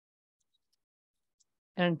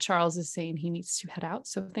 And Charles is saying he needs to head out.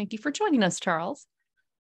 So thank you for joining us, Charles.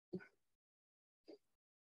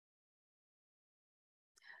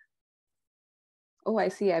 Oh, I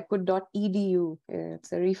see. I put .edu.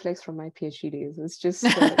 It's a reflex from my PhD days. It's just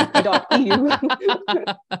 .edu.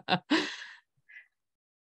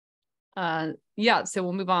 Yeah, so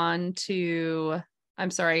we'll move on to,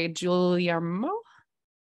 I'm sorry, Guillermo?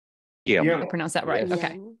 Yeah. I pronounced that right. Yes.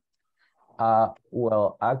 Okay.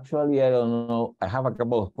 Well, actually, I don't know. I have a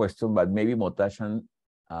couple of questions, but maybe Motashan,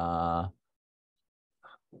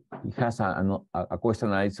 he has a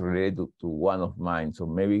question that is related to one of mine. So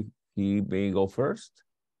maybe he may go first.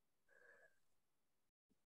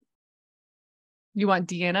 You want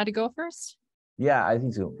Deanna to go first? Yeah, I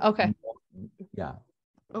think so. Okay. Yeah.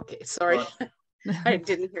 Okay, sorry. I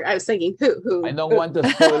didn't hear. I was thinking who. I don't want to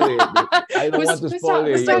spoil it. I don't want to spoil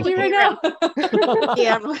it. Who's talking right now?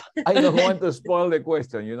 Yeah. I don't want to spoil the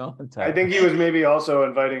question, you know. I think he was maybe also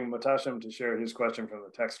inviting Motasham to share his question from the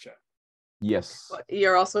text chat. Yes.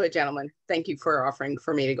 You're also a gentleman. Thank you for offering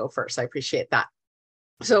for me to go first. I appreciate that.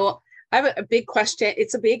 So I have a big question.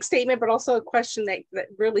 It's a big statement, but also a question that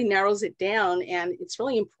really narrows it down. And it's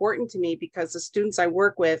really important to me because the students I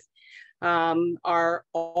work with are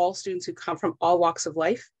all students who come from all walks of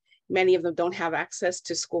life. Many of them don't have access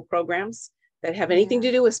to school programs that have anything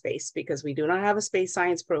to do with space because we do not have a space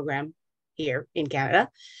science program here in Canada,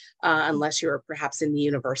 unless you're perhaps in the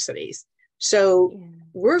universities. So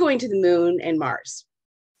we're going to the moon and Mars,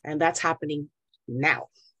 and that's happening now.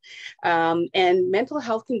 And mental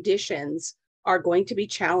health conditions are going to be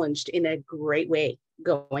challenged in a great way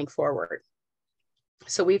going forward.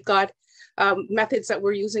 So we've got methods that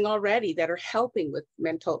we're using already that are helping with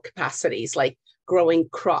mental capacities, like growing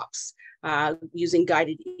crops, using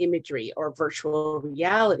guided imagery or virtual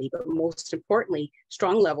reality, but most importantly,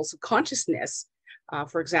 strong levels of consciousness,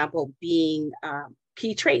 for example, being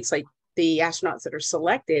key traits, like the astronauts that are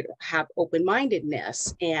selected have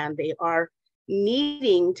open-mindedness, and they are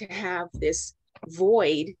needing to have this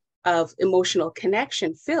void of emotional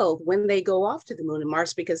connection filled when they go off to the moon and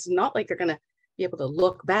Mars, because it's not like they're going to be able to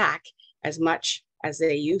look back as much as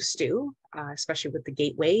they used to, especially with the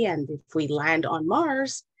gateway. And if we land on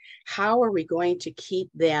Mars, how are we going to keep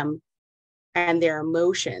them and their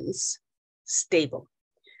emotions stable?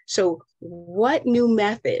 So what new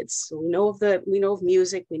methods? So we know of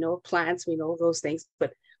music, we know of plants, we know of those things,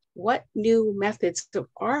 but what new methods of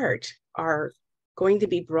art are going to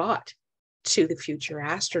be brought to the future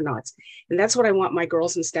astronauts? And that's what I want my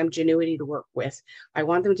girls in STEM Genuity to work with. I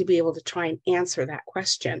want them to be able to try and answer that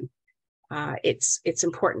question. It's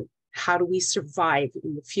important. How do we survive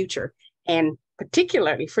in the future? And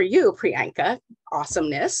particularly for you, Priyanka,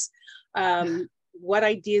 awesomeness, what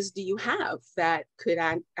ideas do you have that could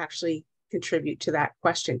actually contribute to that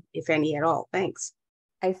question, if any at all? Thanks.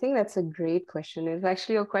 I think that's a great question. It's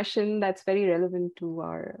actually a question that's very relevant to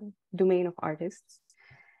our domain of artists.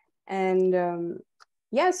 And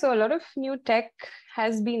so a lot of new tech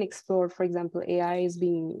has been explored. For example, AI is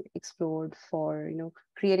being explored for,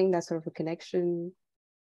 creating that sort of a connection,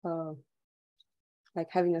 like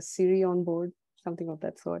having a Siri on board, something of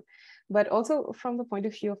that sort. But also from the point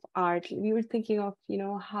of view of art, we were thinking of,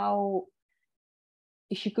 how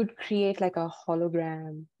if you could create like a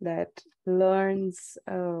hologram that learns,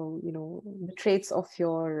 the traits of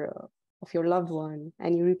your loved one,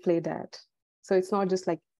 and you replay that. So it's not just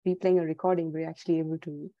like replaying a recording, but you're actually able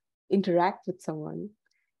to interact with someone.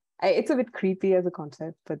 It's a bit creepy as a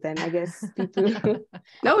concept, but then I guess people.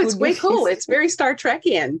 No, it's way cool. It's very Star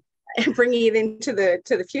Trekian, and bringing it into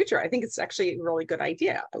the future. I think it's actually a really good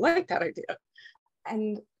idea. I like that idea.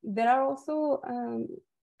 And there are also.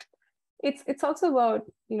 It's also about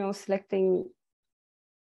selecting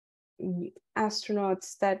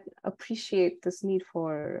astronauts that appreciate this need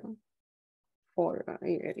for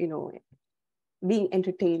being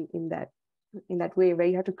entertained in that way, where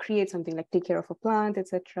you have to create something like take care of a plant,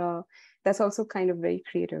 etc. That's also kind of very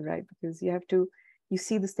creative, right? Because you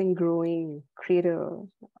see this thing growing, create a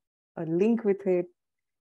link with it,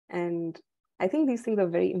 and I think these things are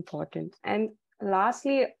very important. And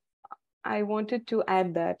lastly, I wanted to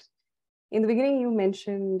add that in the beginning, you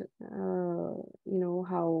mentioned,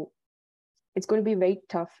 how it's going to be a very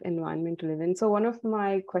tough environment to live in. So one of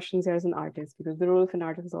my questions here as an artist, because the role of an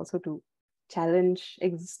artist is also to challenge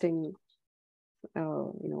existing,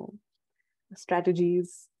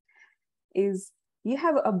 strategies, is you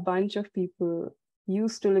have a bunch of people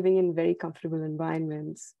used to living in very comfortable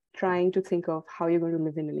environments, trying to think of how you're going to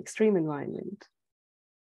live in an extreme environment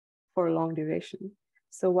for a long duration.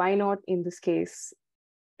 So why not, in this case,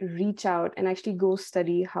 reach out and actually go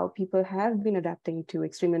study how people have been adapting to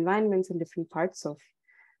extreme environments in different parts of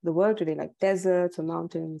the world today, like deserts or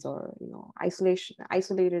mountains or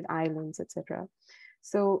isolated islands, etc.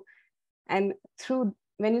 So, and through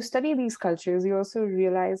when you study these cultures, you also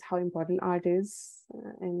realize how important art is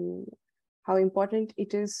and how important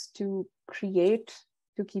it is to create,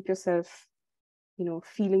 to keep yourself,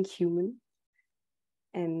 feeling human.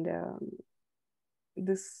 And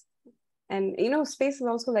space is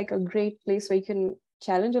also like a great place where you can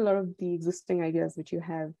challenge a lot of the existing ideas which you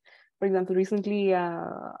have. For example, recently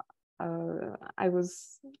I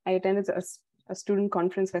attended a student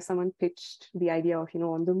conference where someone pitched the idea of,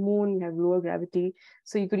 on the moon you have lower gravity,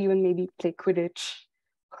 so you could even maybe play Quidditch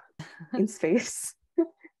in space.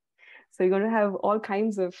 So you're going to have all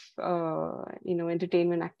kinds of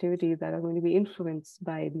entertainment activities that are going to be influenced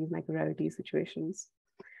by these microgravity situations.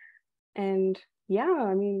 And yeah,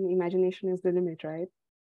 I mean, imagination is the limit, right?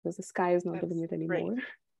 Because the sky is not the limit anymore.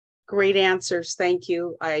 Great answers. Thank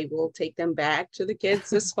you. I will take them back to the kids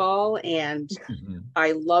this fall. And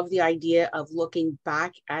I love the idea of looking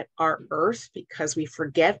back at our Earth, because we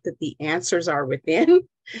forget that the answers are within.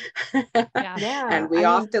 And we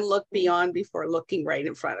often look beyond before looking right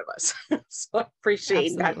in front of us. So I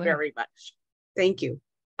appreciate that very much. Thank you.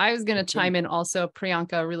 I was going to chime in also,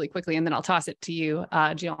 Priyanka, really quickly, and then I'll toss it to you,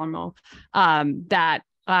 Giacomo, that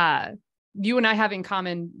you and I have in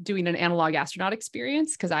common doing an analog astronaut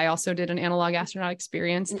experience, because I also did an analog astronaut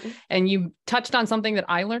experience. And you touched on something that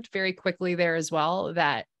I learned very quickly there as well,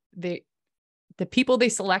 that the people they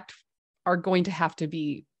select are going to have to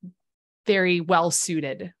be very well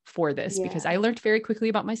suited for this, because I learned very quickly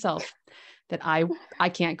about myself that I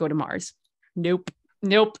can't go to Mars. Nope.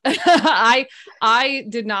 I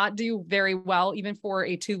did not do very well, even for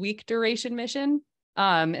a 2-week duration mission.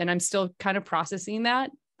 And I'm still kind of processing that.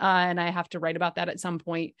 And I have to write about that at some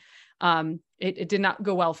point. It did not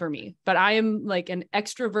go well for me, but I am like an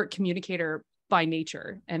extrovert communicator by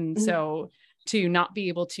nature. And so to not be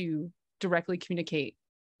able to directly communicate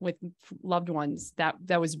with loved ones,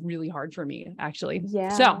 that was really hard for me, actually. Yeah.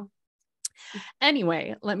 So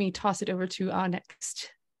anyway, let me toss it over to our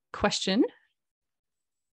next question.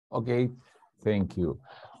 Okay, thank you.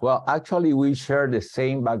 Well, actually, we share the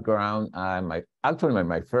same background. My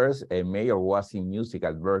first major was in music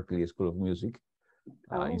at Berklee School of Music,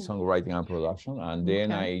 in songwriting and production, and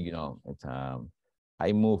then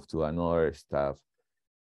I moved to another stuff.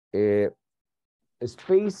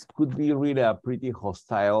 Space could be really a pretty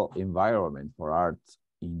hostile environment for art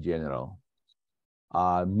in general.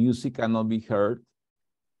 Music cannot be heard,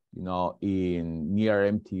 in near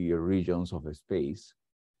empty regions of space.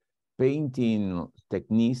 Painting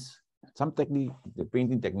techniques, the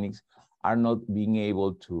painting techniques are not being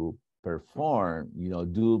able to perform,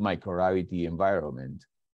 do microgravity environment.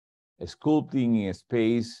 Sculpting in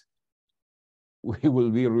space will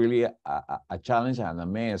be really a challenge and a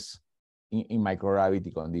mess in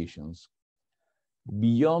microgravity conditions.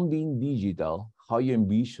 Beyond being digital, how you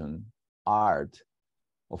envision art?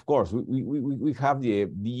 Of course, we have the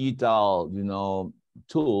digital,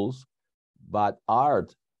 tools, but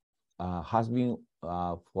art has been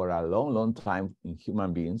for a long time in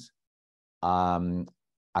human beings a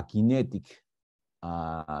kinetic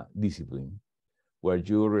discipline, where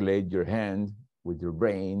you relate your hand with your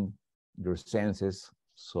brain, your senses.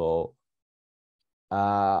 So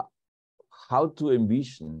how to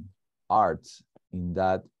envision art in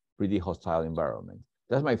that pretty hostile environment?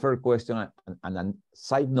 That's my first question. And a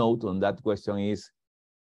side note on that question is,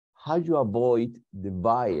 how do you avoid the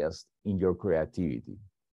bias in your creativity?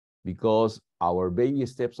 Because our baby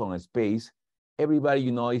steps on space, everybody,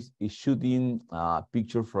 is shooting a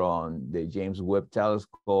picture from the James Webb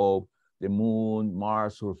Telescope, the moon,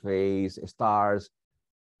 Mars surface, stars.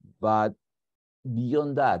 But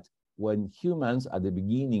beyond that, when humans at the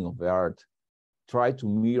beginning of the art try to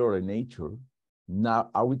mirror nature,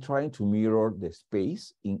 now are we trying to mirror the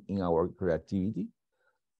space in our creativity?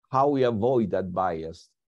 How we avoid that bias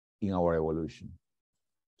in our evolution?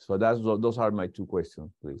 So those are my two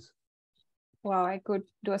questions, please. Wow, I could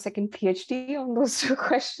do a second PhD on those two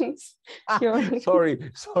questions.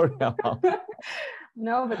 Sorry.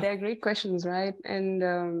 No, but they're great questions, right? And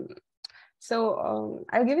I'll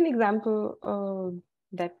give an example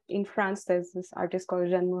that in France, there's this artist called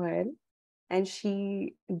Jeanne Morel, and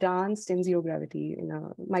she danced in zero gravity, in a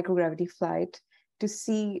microgravity flight, to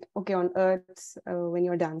see, okay, on Earth, when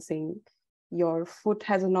you're dancing, your foot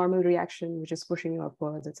has a normal reaction, which is pushing you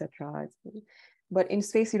upwards, etc. But in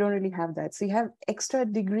space, you don't really have that. So you have extra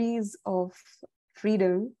degrees of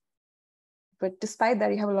freedom, but despite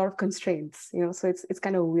that, you have a lot of constraints, so it's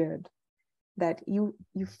kind of weird that you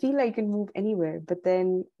feel like you can move anywhere, but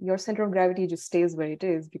then your center of gravity just stays where it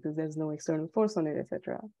is because there's no external force on it,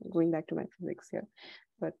 etc. Going back to my physics here.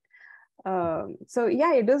 But so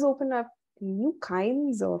yeah, it does open up new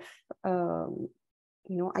kinds of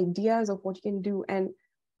ideas of what you can do. And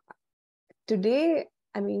today,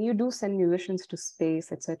 I mean, you do send musicians to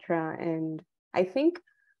space, etc. And I think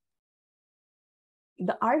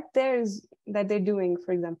the art there is that they're doing,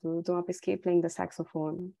 for example, Thomas Pesquet playing the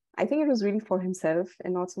saxophone, I think it was really for himself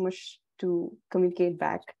and not so much to communicate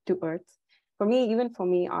back to Earth. Even for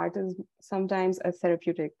me, art is sometimes a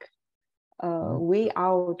therapeutic way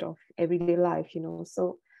out of everyday life,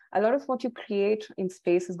 So a lot of what you create in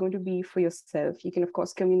space is going to be for yourself. You can, of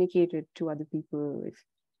course, communicate it to other people if,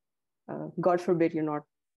 God forbid, you're not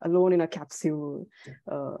alone in a capsule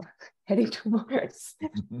heading to Mars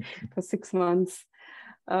for 6 months.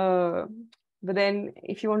 But then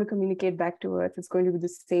if you want to communicate back to Earth, it's going to be the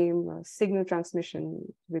same signal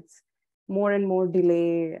transmission with more and more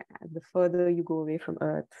delay the further you go away from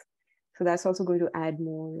Earth. So that's also going to add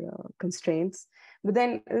more constraints. But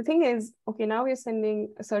then the thing is, okay, now we're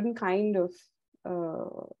sending a certain kind of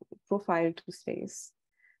profile to space,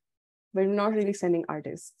 but we're not really sending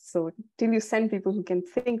artists. So till you send people who can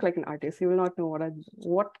think like an artist, you will not know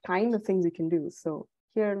what kind of things you can do. So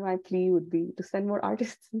here my plea would be to send more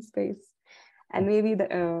artists in space. And maybe this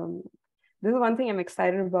is one thing I'm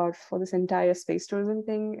excited about for this entire space tourism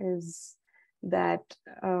thing, is that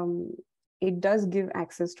it does give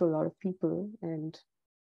access to a lot of people, and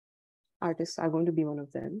artists are going to be one of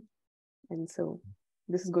them. And so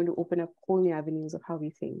this is going to open up whole new avenues of how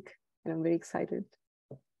we think. And I'm very excited.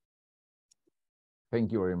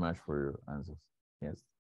 Thank you very much for your answers. Yes.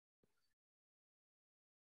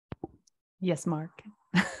 Yes, Mark.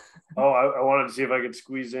 I wanted to see if I could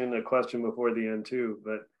squeeze in a question before the end too.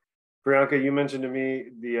 But Priyanka, you mentioned to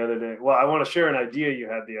me the other day, well, I want to share an idea you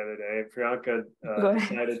had the other day. Priyanka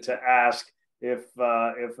decided to ask if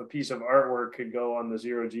a piece of artwork could go on the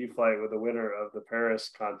zero-G flight with the winner of the Paris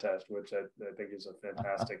contest, which I think is a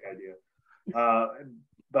fantastic idea.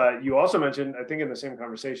 But you also mentioned, I think in the same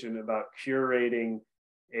conversation, about curating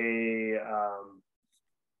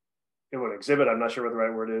an exhibit, I'm not sure what the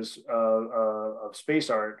right word is, of space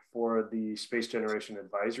art for the Space Generation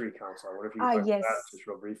Advisory Council. I wonder if you can talk about that just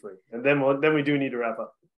real briefly. And then we do need to wrap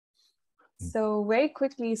up. So very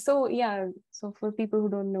quickly, so for people who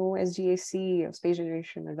don't know, SGAC, Space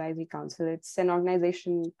Generation Advisory Council, it's an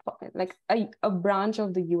organization, like a branch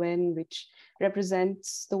of the UN, which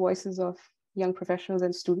represents the voices of young professionals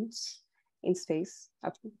and students in space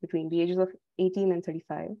up between the ages of 18 and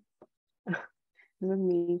 35. This is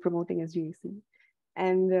me promoting SGAC.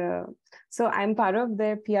 And so I'm part of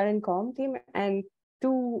their PR and comm team. And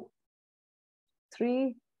 2-3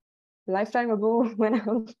 lifetime ago,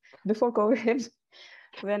 before COVID,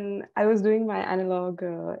 when I was doing my analog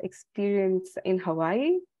experience in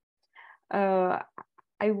Hawaii, I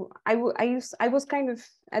was kind of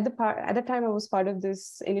at the time I was part of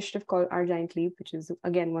this initiative called Our Giant Leap, which is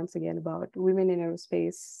once again about women in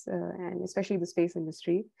aerospace and especially the space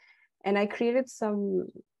industry. And I created some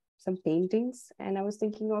paintings, and I was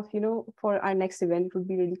thinking of, for our next event, it would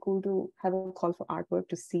be really cool to have a call for artwork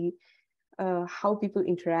to see how people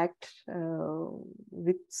interact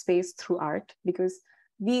with space through art, because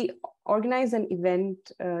we organized an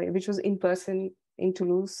event which was in person in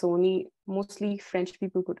Toulouse, so only mostly French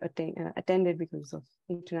people could attend it because of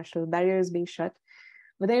international barriers being shut.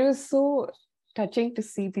 But then it was so touching to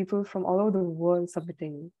see people from all over the world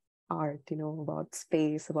submitting art, about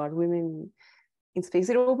space, about women in space.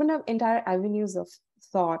 It opened up entire avenues of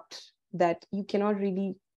thought that you cannot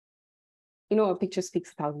really, a picture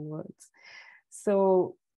speaks 1,000 words.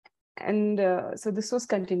 So this was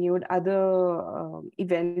continued. Other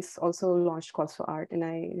events also launched calls for art, and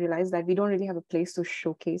I realized that we don't really have a place to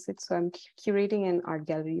showcase it. So I'm curating an art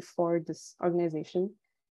gallery for this organization.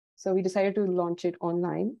 So we decided to launch it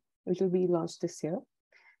online, which will be launched this year.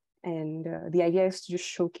 And the idea is to just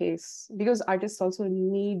showcase, because artists also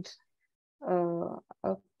need a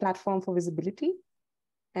platform for visibility,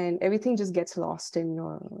 and everything just gets lost in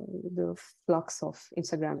the flux of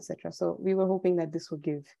Instagram, etc. So we were hoping that this would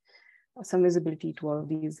give some visibility to all of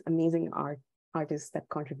these amazing artists that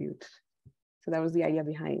contribute. So that was the idea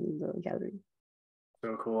behind the gallery.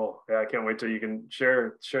 So cool. Yeah, I can't wait till you can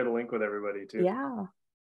share the link with everybody too. Yeah.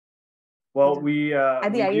 Well, we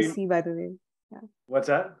at the IAC, by the way. Yeah. What's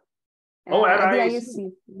that? Oh, at the IAC.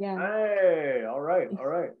 IAC. Yeah. Hey, all right. Mhm.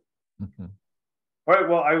 All right.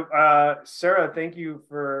 Well, Sarah, thank you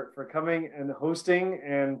for coming and hosting,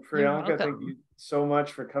 and Priyanka, thank you so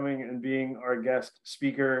much for coming and being our guest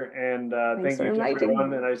speaker. And thank you to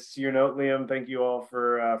everyone. And I see your note, Liam. Thank you all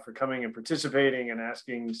for coming and participating and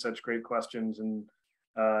asking such great questions and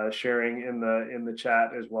sharing in the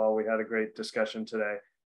chat as well. We had a great discussion today.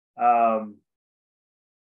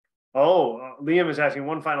 Liam is asking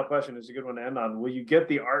one final question. It's a good one to end on. Will you get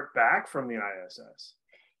the art back from the ISS?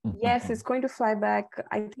 Yes, it's going to fly back,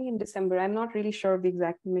 I think, in December. I'm not really sure of the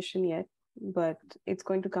exact mission yet, but it's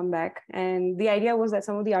going to come back. And the idea was that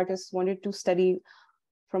some of the artists wanted to study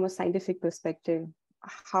from a scientific perspective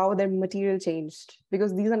how their material changed,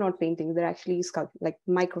 because these are not paintings. They're actually like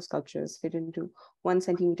micro sculptures fit into 1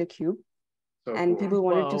 centimeter cube. So and cool. People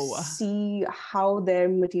wanted to see how their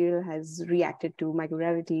material has reacted to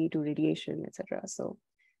microgravity, to radiation, etc. So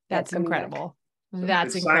that's incredible.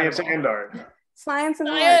 That's incredible. Science and art. Science and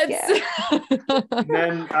art, yeah. And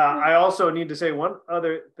then I also need to say one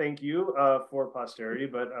other thank you for posterity,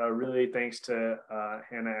 but really thanks to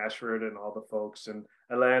Hannah Ashford and all the folks, and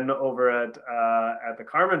Elaine over at the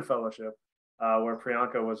Carmen Fellowship, where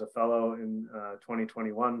Priyanka was a fellow in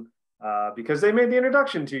 2021, because they made the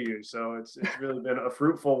introduction to you. So it's really been a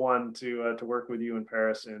fruitful one to work with you in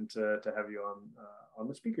Paris and to have you on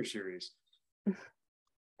the speaker series.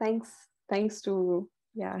 Thanks to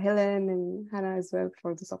Helen and Hannah as well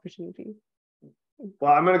for this opportunity.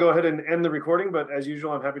 Well, I'm going to go ahead and end the recording, but as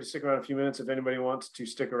usual, I'm happy to stick around a few minutes if anybody wants to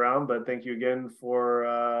stick around. But thank you again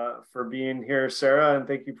for being here, Sarah, and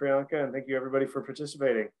thank you, Priyanka, and thank you everybody for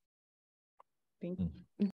participating. Thank you.